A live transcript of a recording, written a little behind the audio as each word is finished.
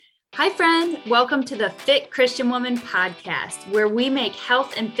Hi, friend. Welcome to the Fit Christian Woman podcast, where we make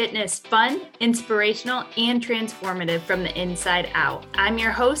health and fitness fun, inspirational, and transformative from the inside out. I'm your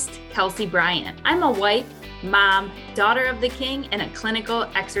host, Kelsey Bryant. I'm a wife, mom, daughter of the king, and a clinical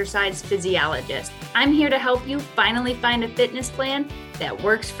exercise physiologist. I'm here to help you finally find a fitness plan that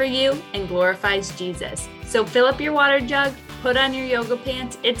works for you and glorifies Jesus. So fill up your water jug, put on your yoga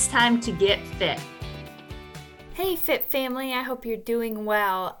pants. It's time to get fit. Hey Fit family, I hope you're doing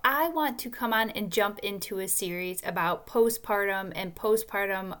well. I want to come on and jump into a series about postpartum and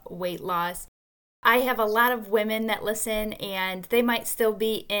postpartum weight loss. I have a lot of women that listen and they might still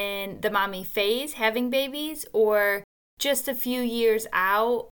be in the mommy phase, having babies, or just a few years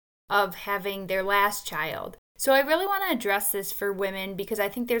out of having their last child. So I really want to address this for women because I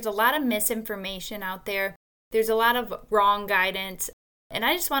think there's a lot of misinformation out there. There's a lot of wrong guidance, and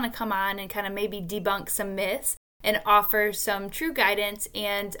I just want to come on and kind of maybe debunk some myths and offer some true guidance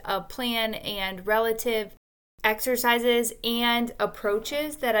and a plan and relative exercises and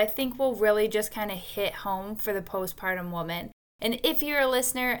approaches that I think will really just kind of hit home for the postpartum woman. And if you're a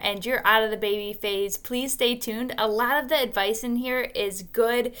listener and you're out of the baby phase, please stay tuned. A lot of the advice in here is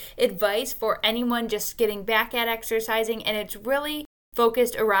good advice for anyone just getting back at exercising, and it's really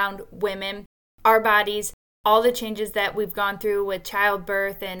focused around women, our bodies, all the changes that we've gone through with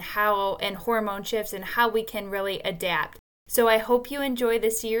childbirth and hormone shifts and how we can really adapt. So I hope you enjoy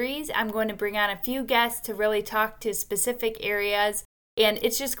the series. I'm going to bring on a few guests to really talk to specific areas, and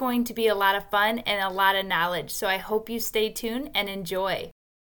it's just going to be a lot of fun and a lot of knowledge. So I hope you stay tuned and enjoy.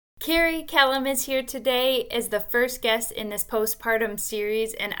 Carrie Kellum is here today as the first guest in this postpartum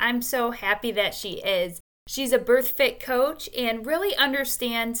series, and I'm so happy that she is. She's a birth fit coach and really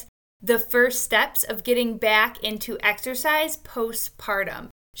understands the first steps of getting back into exercise postpartum.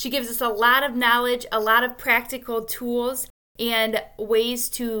 She gives us a lot of knowledge, a lot of practical tools, and ways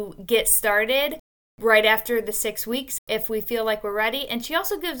to get started right after the 6 weeks if we feel like we're ready. And she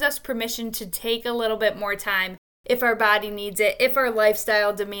also gives us permission to take a little bit more time if our body needs it, if our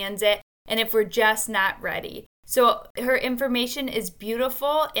lifestyle demands it, and if we're just not ready. So her information is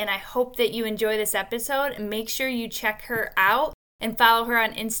beautiful, and I hope that you enjoy this episode. And make sure you check her out and follow her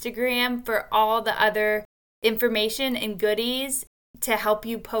on Instagram for all the other information and goodies to help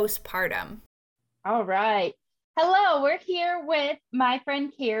you postpartum. All right. Hello, we're here with my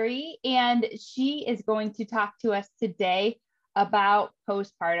friend Carrie, and she is going to talk to us today about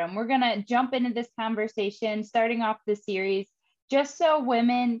postpartum. We're going to jump into this conversation, starting off the series, just so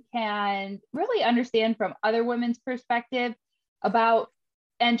women can really understand from other women's perspective about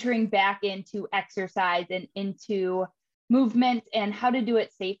entering back into exercise and into movement and how to do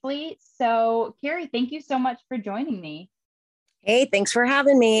it safely. So, Carrie, thank you so much for joining me. Hey, thanks for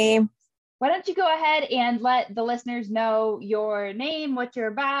having me. Why don't you go ahead and let the listeners know your name, what you're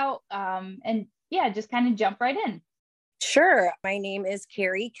about, and just kind of jump right in. Sure. My name is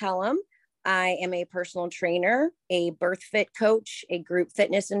Carrie Kellum. I am a personal trainer, a birth fit coach, a group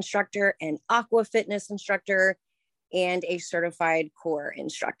fitness instructor, an aqua fitness instructor, and a certified core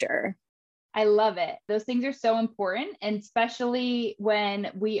instructor. I love it. Those things are so important, and especially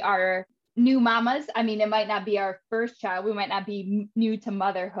when we are new mamas. I mean, it might not be our first child. We might not be new to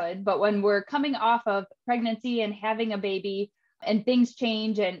motherhood, but when we're coming off of pregnancy and having a baby and things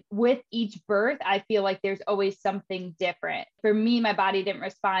change, and with each birth, I feel like there's always something different. For me, my body didn't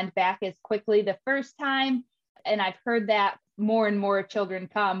respond back as quickly the first time. And I've heard that more and more children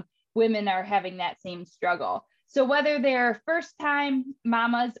come, women are having that same struggle. So whether they're first time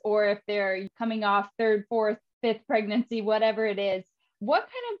mamas or if they're coming off third, fourth, fifth pregnancy, whatever it is, what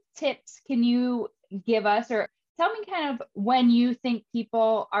kind of tips can you give us, or tell me kind of when you think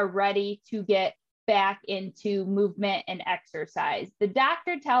people are ready to get back into movement and exercise? The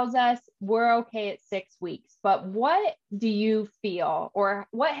doctor tells us we're okay at 6 weeks, but what do you feel, or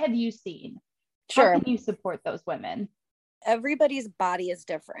what have you seen? Sure. How can you support those women? Everybody's body is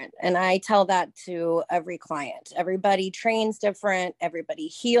different. And I tell that to every client. Everybody trains different. Everybody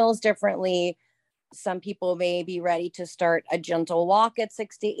heals differently. Some people may be ready to start a gentle walk at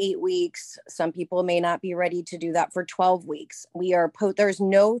 6 to 8 weeks. Some people may not be ready to do that for 12 weeks. There's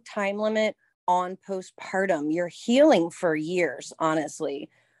no time limit on postpartum. You're healing for years, honestly.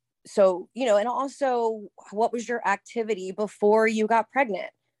 So, and also, what was your activity before you got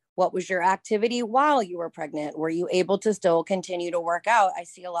pregnant? What was your activity while you were pregnant? Were you able to still continue to work out? I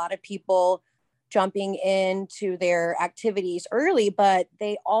see a lot of people jumping into their activities early, but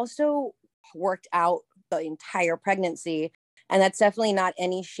they also worked out the entire pregnancy. And that's definitely not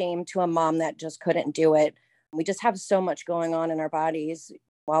any shame to a mom that just couldn't do it. We just have so much going on in our bodies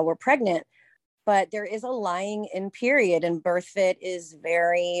while we're pregnant. But there is a lying in period, and birth fit is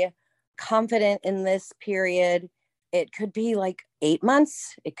very confident in this period. It could be like 8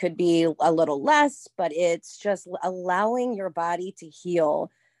 months. It could be a little less, but it's just allowing your body to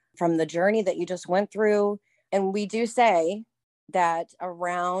heal from the journey that you just went through. And we do say that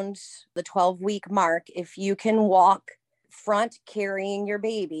around the 12-week mark, if you can walk front carrying your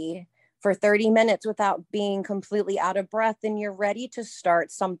baby for 30 minutes without being completely out of breath, then you're ready to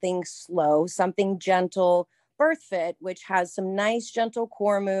start something slow, something gentle, birth fit, which has some nice gentle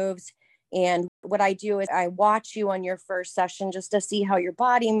core moves. And what I do is I watch you on your first session just to see how your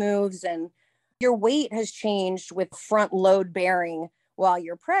body moves, and your weight has changed with front load bearing while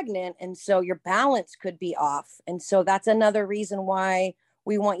you're pregnant. And so your balance could be off. And so that's another reason why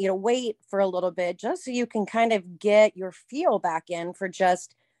we want you to wait for a little bit, just so you can kind of get your feel back in for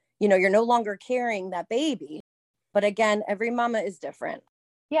just, you're no longer carrying that baby. But again, every mama is different.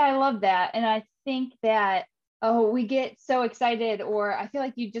 Yeah, I love that. And I think that, we get so excited, or I feel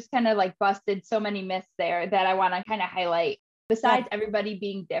like you just kind of like busted so many myths there that I want to kind of highlight. Besides everybody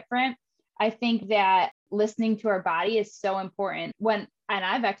being different, I think that listening to our body is so important. And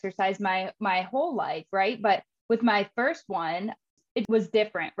I've exercised my whole life, right? But with my first one, it was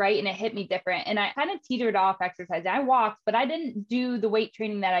different, right? And it hit me different. And I kind of teetered off exercise. I walked, but I didn't do the weight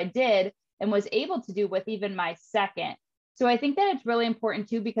training that I did and was able to do with even my second. So I think that it's really important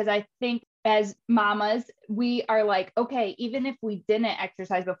too, because I think as mamas, we are like, okay, even if we didn't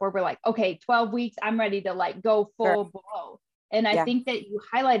exercise before, we're like, okay, 12 weeks, I'm ready to like go full blow. And I think that you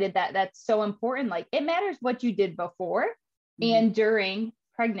highlighted that that's so important. Like it matters what you did before and during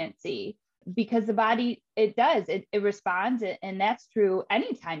pregnancy, because the body, it responds. And that's true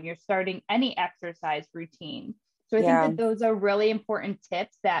anytime you're starting any exercise routine. So I think that those are really important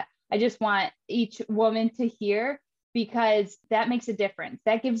tips that I just want each woman to hear, because that makes a difference.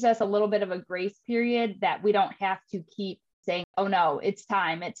 That gives us a little bit of a grace period that we don't have to keep saying, oh no, it's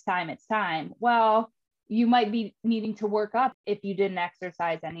time. Well, you might be needing to work up if you didn't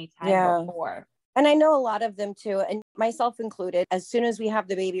exercise any time before. And I know a lot of them too, and myself included, as soon as we have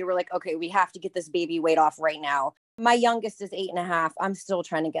the baby, we're like, okay, we have to get this baby weight off right now. My youngest is 8.5. I'm still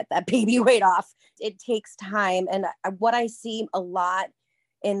trying to get that baby weight off. It takes time. And what I see a lot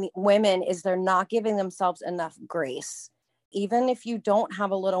in women is they're not giving themselves enough grace. Even if you don't have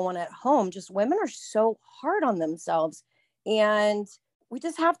a little one at home, just women are so hard on themselves. And we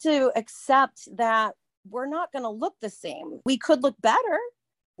just have to accept that we're not going to look the same. We could look better.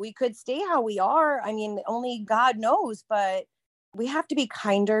 We could stay how we are. I mean, only God knows, but we have to be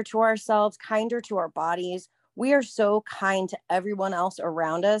kinder to ourselves, kinder to our bodies. We are so kind to everyone else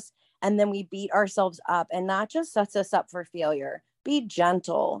around us. And then we beat ourselves up, and that just sets us up for failure. Be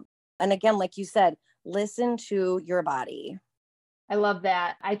gentle. And again, like you said, listen to your body. I love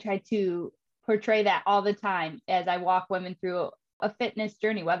that. I try to portray that all the time as I walk women through a fitness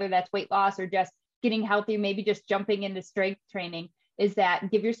journey, whether that's weight loss or just getting healthy, maybe just jumping into strength training, is that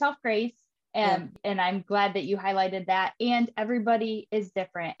give yourself grace. And I'm glad that you highlighted that. And everybody is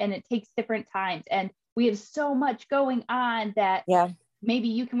different, and it takes different times. And we have so much going on that maybe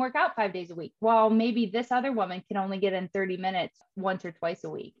you can work out 5 days a week. Well, maybe this other woman can only get in 30 minutes once or twice a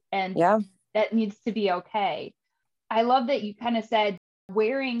week. And that needs to be okay. I love that you kind of said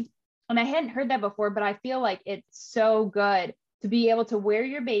wearing, and I hadn't heard that before, but I feel like it's so good to be able to wear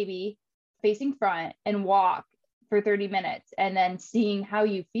your baby facing front and walk for 30 minutes and then seeing how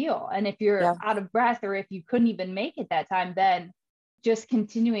you feel. And if you're out of breath, or if you couldn't even make it that time, then just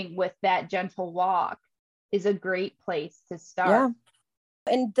continuing with that gentle walk is a great place to start.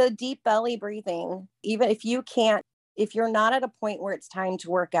 And the deep belly breathing, even if you're not at a point where it's time to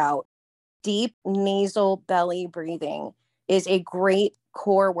work out, deep nasal belly breathing is a great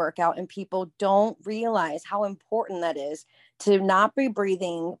core workout. And people don't realize how important that is, to not be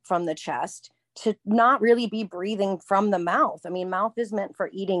breathing from the chest, to not really be breathing from the mouth. I mean, mouth is meant for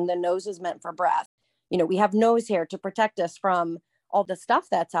eating. The nose is meant for breath. We have nose hair to protect us from all the stuff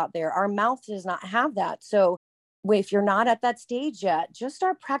that's out there. Our mouth does not have that. So if you're not at that stage yet, just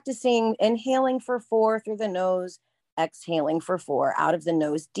start practicing inhaling for 4 through the nose, exhaling for 4 out of the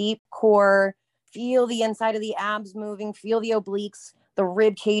nose. Deep core, feel the inside of the abs moving, feel the obliques, the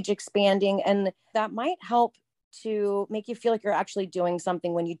rib cage expanding. And that might help to make you feel like you're actually doing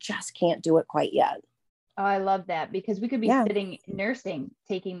something when you just can't do it quite yet. Oh, I love that, because we could be sitting nursing,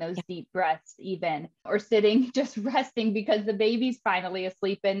 taking those deep breaths even, or sitting just resting because the baby's finally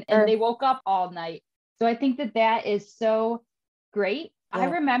asleep and they woke up all night. So I think that is so great. I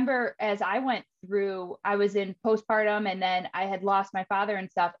remember as I went through, I was in postpartum, and then I had lost my father and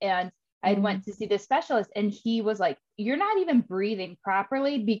stuff. And I went to see this specialist, and he was like, you're not even breathing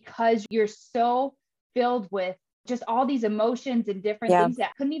properly because you're so filled with just all these emotions and different things that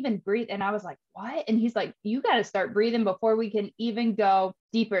I couldn't even breathe. And I was like, what? And he's like, you got to start breathing before we can even go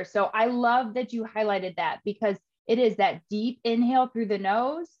deeper. So I love that you highlighted that, because it is that deep inhale through the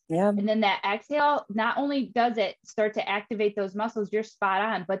nose. And then that exhale, not only does it start to activate those muscles, you're spot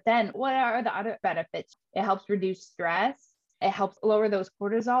on, but then what are the other benefits? It helps reduce stress. It helps lower those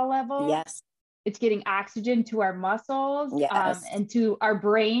cortisol levels. It's getting oxygen to our muscles and to our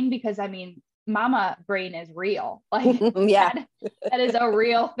brain, because I mean, mama brain is real. Like that is a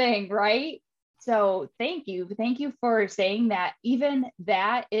real thing, right? So thank you. Thank you for saying that. Even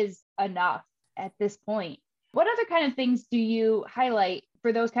that is enough at this point. What other kind of things do you highlight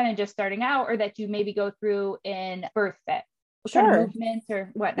for those kind of just starting out, or that you maybe go through in birth fit? What kind of movements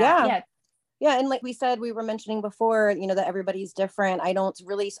or whatnot? Yeah. And like we said, we were mentioning before, that everybody's different.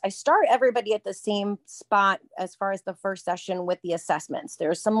 I start everybody at the same spot as far as the first session with the assessments.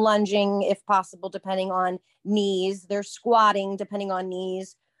 There's some lunging, if possible, depending on knees. There's squatting, depending on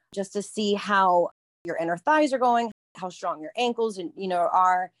knees, just to see how your inner thighs are going, how strong your ankles and,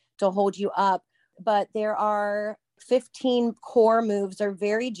 are to hold you up. But there are 15 core moves. They're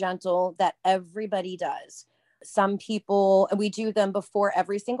very gentle that everybody does. Some people, we do them before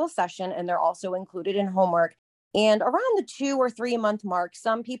every single session, and they're also included in homework. And around the 2 or 3 month mark,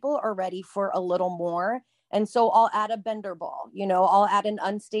 some people are ready for a little more. And so I'll add a bender ball, I'll add an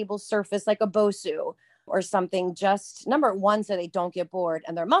unstable surface like a BOSU or something, just number one, so they don't get bored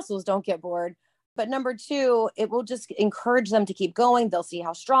and their muscles don't get bored. But number two, it will just encourage them to keep going. They'll see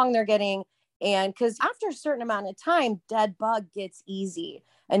how strong they're getting. And because after a certain amount of time, dead bug gets easy.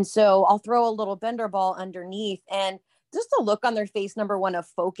 And so I'll throw a little bender ball underneath, and just the look on their face, number one, of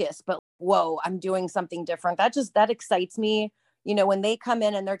focus, but whoa, I'm doing something different. That excites me. When they come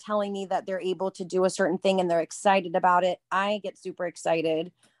in and they're telling me that they're able to do a certain thing and they're excited about it, I get super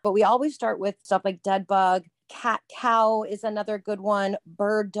excited. But we always start with stuff like dead bug. Cat cow is another good one.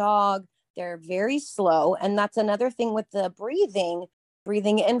 Bird dog. They're very slow. And that's another thing with the breathing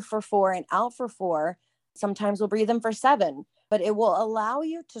in for 4 and out for 4. Sometimes we'll breathe in for 7, but it will allow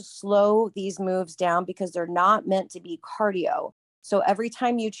you to slow these moves down because they're not meant to be cardio. So every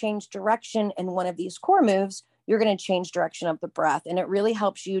time you change direction in one of these core moves, you're going to change direction of the breath. And it really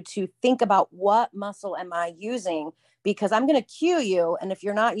helps you to think about, what muscle am I using? Because I'm going to cue you. And if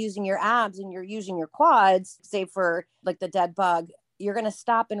you're not using your abs and you're using your quads, say for like the dead bug, you're going to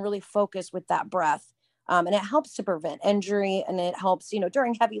stop and really focus with that breath. And it helps to prevent injury, and it helps,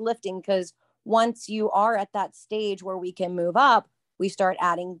 during heavy lifting, because once you are at that stage where we can move up, we start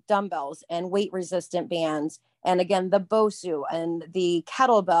adding dumbbells and weight resistant bands. And again, the BOSU and the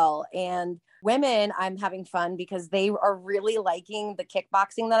kettlebell. And women, I'm having fun because they are really liking the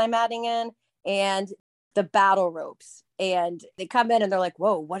kickboxing that I'm adding in, and the battle ropes. And they come in and they're like,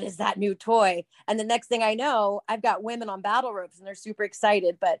 whoa, what is that new toy? And the next thing I know, I've got women on battle ropes and they're super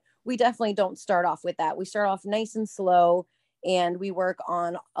excited. But we definitely don't start off with that. We start off nice and slow, and we work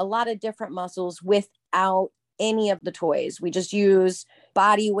on a lot of different muscles without any of the toys. We just use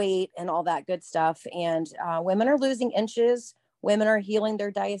body weight and all that good stuff. And women are losing inches. Women are healing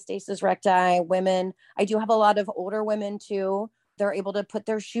their diastasis recti. I do have a lot of older women too. They're able to put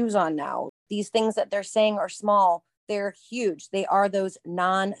their shoes on now. These things that they're saying are small, they're huge. They are those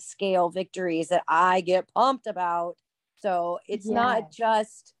non-scale victories that I get pumped about. So it's not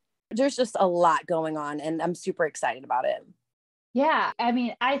just, there's just a lot going on, and I'm super excited about it. Yeah. I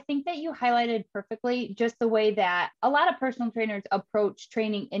mean, I think that you highlighted perfectly just the way that a lot of personal trainers approach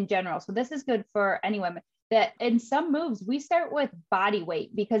training in general. So this is good for any women, that in some moves, we start with body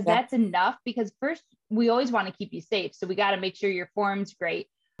weight, because that's enough. Because first, we always want to keep you safe. So we got to make sure your form's great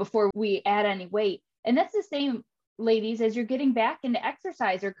before we add any weight. And that's the same, ladies, as you're getting back into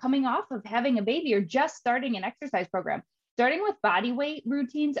exercise or coming off of having a baby or just starting an exercise program. Starting with body weight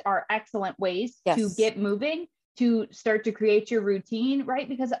routines are excellent ways to get moving, to start to create your routine, right?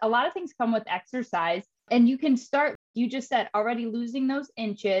 Because a lot of things come with exercise, and you can start, you just said, already losing those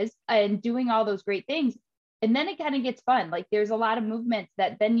inches and doing all those great things. And then it kind of gets fun. Like there's a lot of movements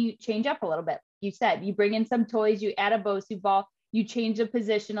that then you change up a little bit. You said you bring in some toys, you add a BOSU ball, you change the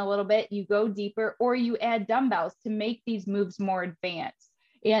position a little bit, you go deeper, or you add dumbbells to make these moves more advanced.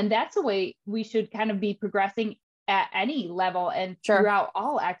 And that's the way we should kind of be progressing at any level and throughout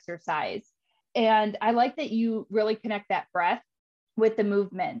all exercise. And I like that you really connect that breath with the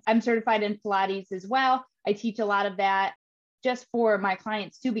movement. I'm certified in Pilates as well. I teach a lot of that just for my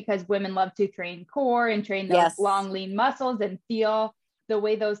clients too, because women love to train core and train those long, lean muscles and feel the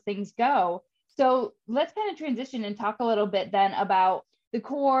way those things go. So let's kind of transition and talk a little bit then about the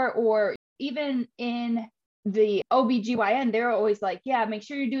core, or even in the OBGYN, they're always like, yeah, make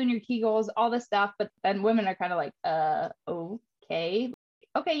sure you're doing your Kegels, all this stuff. But then women are kind of like, okay.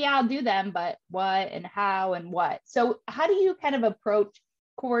 Okay, yeah, I'll do them, but what and how and what? So how do you kind of approach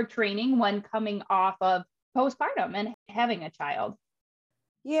core training when coming off of postpartum and having a child?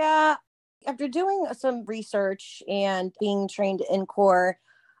 Yeah, after doing some research and being trained in core,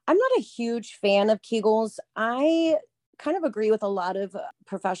 I'm not a huge fan of Kegels. I kind of agree with a lot of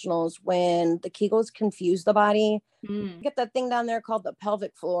professionals when the Kegels confuse the body. Get that thing down there called the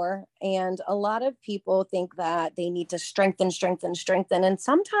pelvic floor. And a lot of people think that they need to strengthen, strengthen, strengthen. And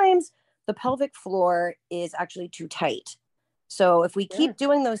sometimes the pelvic floor is actually too tight. So if we keep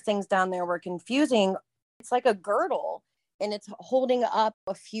doing those things down there, we're confusing. It's like a girdle and it's holding up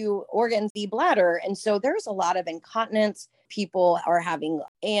a few organs, the bladder. And so there's a lot of incontinence people are having.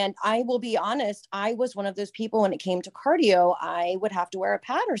 And I will be honest, I was one of those people when it came to cardio, I would have to wear a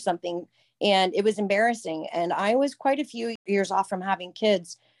pad or something. And it was embarrassing. And I was quite a few years off from having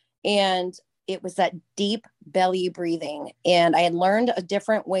kids. And it was that deep belly breathing. And I had learned a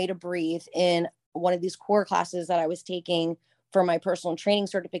different way to breathe in one of these core classes that I was taking for my personal training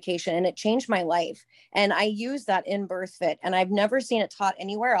certification. And it changed my life. And I use that in BirthFit. And I've never seen it taught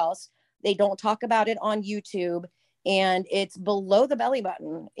anywhere else. They don't talk about it on YouTube. And it's below the belly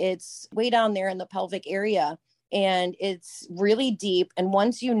button. It's way down there in the pelvic area. And it's really deep. And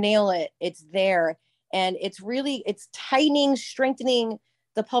once you nail it, it's there. And it's tightening, strengthening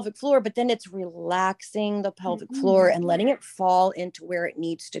the pelvic floor, but then it's relaxing the pelvic floor and letting it fall into where it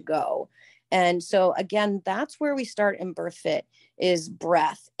needs to go. And so again, that's where we start in BirthFit is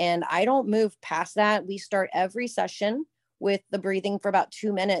breath. And I don't move past that. We start every session with the breathing for about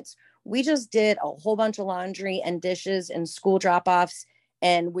 2 minutes. We just did a whole bunch of laundry and dishes and school drop-offs.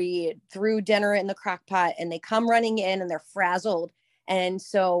 And we threw dinner in the crock pot and they come running in and they're frazzled. And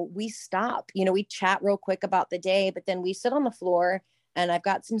so we stop, we chat real quick about the day, but then we sit on the floor and I've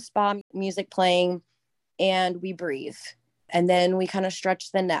got some spa music playing and we breathe. And then we kind of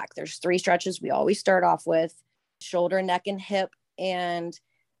stretch the neck. There's 3 stretches we always start off with: shoulder, neck, and hip. And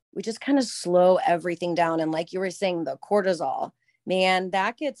we just kind of slow everything down. And like you were saying, the cortisol, man,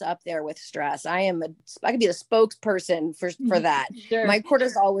 that gets up there with stress. I could be the spokesperson for that. Sure. My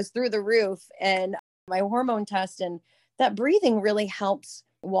cortisol was through the roof and my hormone test, and that breathing really helps.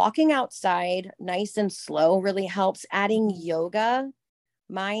 Walking outside nice and slow really helps. Adding yoga,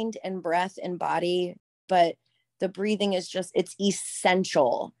 mind and breath and body. But the breathing is it's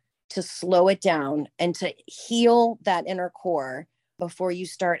essential to slow it down and to heal that inner core before you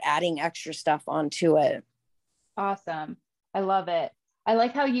start adding extra stuff onto it. Awesome. I love it. I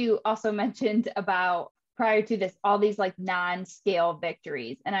like how you also mentioned about prior to this, all these like non-scale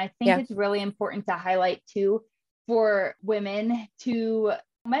victories. And I think it's really important to highlight too for women to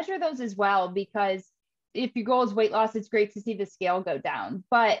measure those as well, because if your goal is weight loss, it's great to see the scale go down.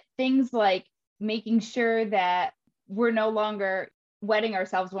 But things like making sure that we're no longer wetting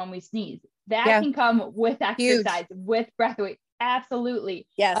ourselves when we sneeze, that can come with exercise, with breath weight. Absolutely.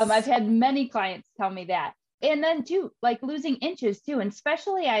 Yes. I've had many clients tell me that. And then too, like losing inches too. And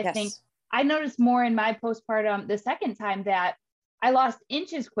especially I think I noticed more in my postpartum the second time that I lost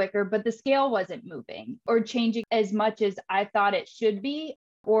inches quicker, but the scale wasn't moving or changing as much as I thought it should be,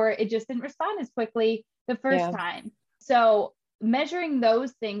 or it just didn't respond as quickly the first time. So measuring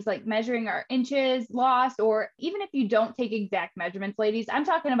those things, like measuring our inches lost, or even if you don't take exact measurements, ladies, I'm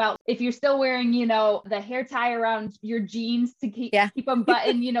talking about if you're still wearing, the hair tie around your jeans to keep them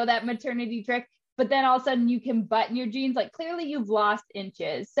buttoned, that maternity trick, but then all of a sudden you can button your jeans, like clearly you've lost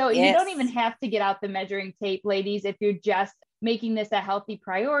inches. So you don't even have to get out the measuring tape, ladies, if you're just making this a healthy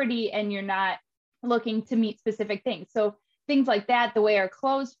priority and you're not looking to meet specific things. So things like that, the way our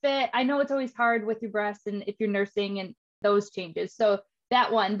clothes fit. I know it's always hard with your breasts and if you're nursing and those changes. So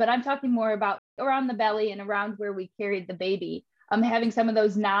that one, but I'm talking more about around the belly and around where we carried the baby. Having some of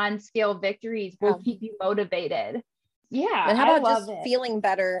those non-scale victories will keep you motivated. Yeah. And how about just feeling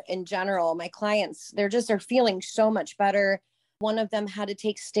better in general? My clients, they're feeling so much better. One of them had to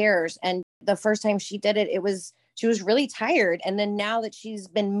take stairs, and the first time she did it, she was really tired. And then now that she's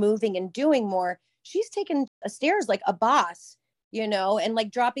been moving and doing more, she's taken stairs like a boss, and like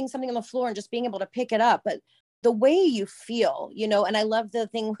dropping something on the floor and just being able to pick it up. But the way you feel, and I love the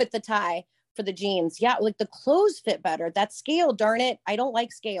thing with the tie for the jeans. Yeah. Like the clothes fit better. That scale, darn it. I don't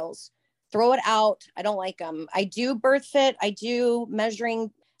like scales. Throw it out. I don't like them. I do BirthFit. I do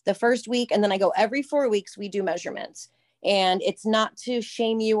measuring the first week. And then I go every 4 weeks, we do measurements. And it's not to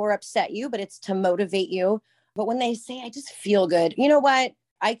shame you or upset you, but it's to motivate you. But when they say, I just feel good, you know what?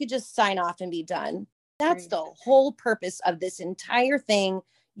 I could just sign off and be done. That's the whole purpose of this entire thing.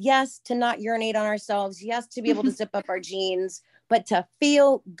 Yes, to not urinate on ourselves. Yes, to be able to zip up our jeans, but to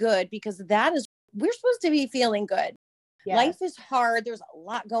feel good, because we're supposed to be feeling good. Yes. Life is hard. There's a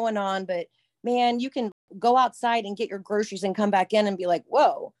lot going on, but man, you can go outside and get your groceries and come back in and be like,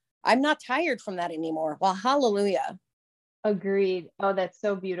 whoa, I'm not tired from that anymore. Well, hallelujah. Agreed. Oh, that's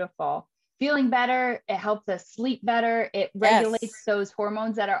so beautiful. Feeling better. It helps us sleep better. It regulates those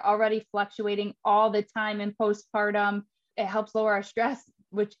hormones that are already fluctuating all the time in postpartum. It helps lower our stress,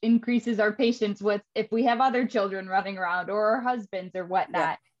 which increases our patience with if we have other children running around or our husbands or whatnot.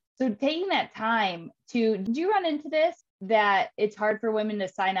 Yeah. So taking that time do you run into this, that it's hard for women to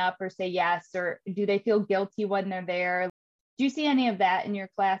sign up or say yes, or do they feel guilty when they're there? Do you see any of that in your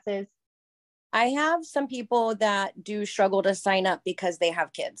classes? I have some people that do struggle to sign up because they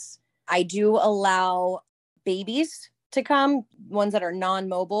have kids. I do allow babies to come, ones that are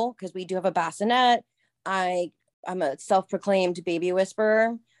non-mobile, because we do have a bassinet. I'm a self-proclaimed baby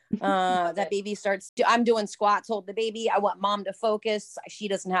whisperer. That baby I'm doing squats, hold the baby. I want mom to focus. She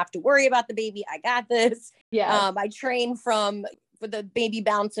doesn't have to worry about the baby. I got this. Yeah. I train for the baby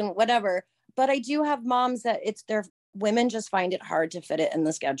bounce and whatever, but I do have moms that women just find it hard to fit it in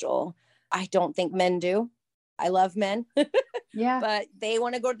the schedule. I don't think men do. I love men. Yeah. But they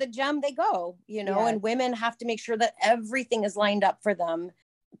want to go to the gym, they go, and women have to make sure that everything is lined up for them.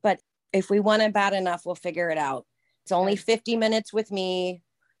 But if we want it bad enough, we'll figure it out. It's only 50 minutes with me.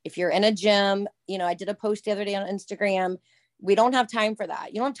 If you're in a gym, I did a post the other day on Instagram. We don't have time for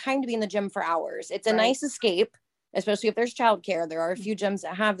that. You don't have time to be in the gym for hours. It's a nice escape, especially if there's childcare. There are a few gyms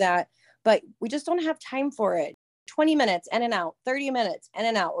that have that, but we just don't have time for it. 20 minutes in and out, 30 minutes in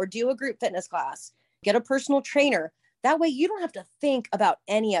and out, or do a group fitness class, get a personal trainer. That way you don't have to think about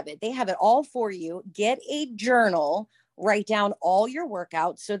any of it. They have it all for you. Get a journal, write down all your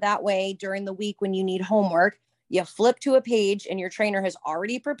workouts. So that way during the week when you need homework, you flip to a page and your trainer has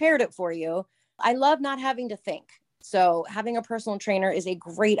already prepared it for you. I love not having to think. So having a personal trainer is a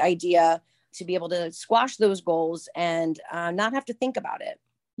great idea to be able to squash those goals and not have to think about it.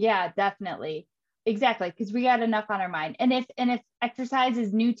 Yeah, definitely. Exactly. Because we got enough on our mind. And if exercise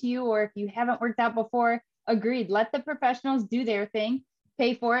is new to you, or if you haven't worked out before, agreed. Let the professionals do their thing,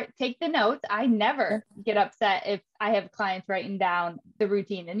 pay for it, take the notes. I never get upset if I have clients writing down the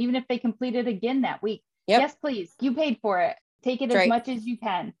routine. And even if they complete it again that week, yes, please, you paid for it. Take it as much as you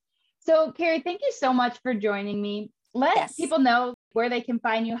can. So Carrie, thank you so much for joining me. Let people know where they can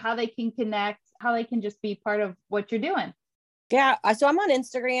find you, how they can connect, how they can just be part of what you're doing. Yeah. So I'm on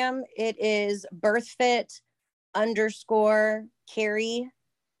Instagram. It is birthfit_Carrie,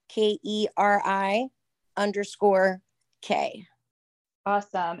 KERI_K.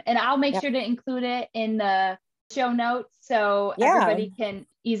 Awesome. And I'll make sure to include it in the show notes so everybody can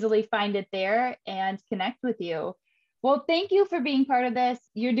easily find it there and connect with you. Well, thank you for being part of this.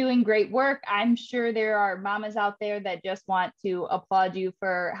 You're doing great work. I'm sure there are mamas out there that just want to applaud you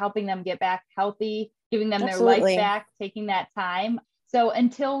for helping them get back healthy, giving them their life back, taking that time. So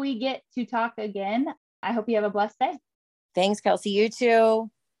until we get to talk again, I hope you have a blessed day. Thanks, Kelsey. You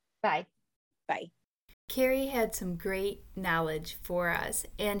too. Bye. Bye. Carrie had some great knowledge for us,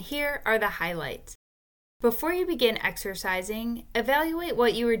 and here are the highlights. Before you begin exercising, evaluate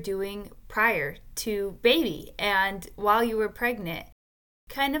what you were doing prior to baby and while you were pregnant.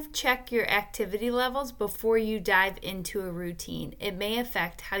 Kind of check your activity levels before you dive into a routine. It may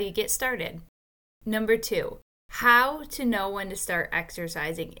affect how you get started. Number 2, how to know when to start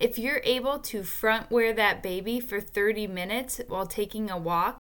exercising. If you're able to front wear that baby for 30 minutes while taking a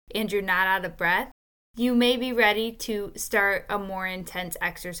walk and you're not out of breath, you may be ready to start a more intense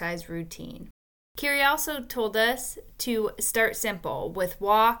exercise routine. Carrie also told us to start simple with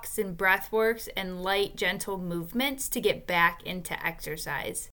walks and breath works and light, gentle movements to get back into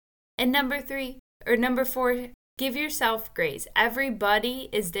exercise. And number 4, give yourself grace. Everybody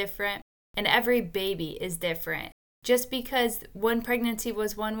is different and every baby is different. Just because one pregnancy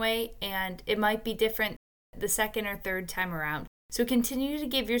was one way and it might be different the second or third time around. So continue to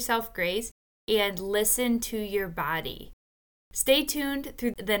give yourself grace and listen to your body. Stay tuned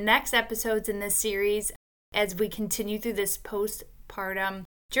through the next episodes in this series as we continue through this postpartum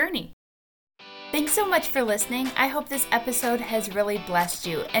journey. Thanks so much for listening. I hope this episode has really blessed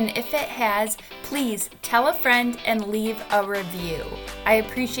you. And if it has, please tell a friend and leave a review. I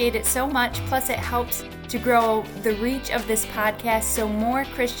appreciate it so much. Plus, it helps to grow the reach of this podcast so more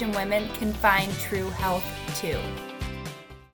Christian women can find true health too.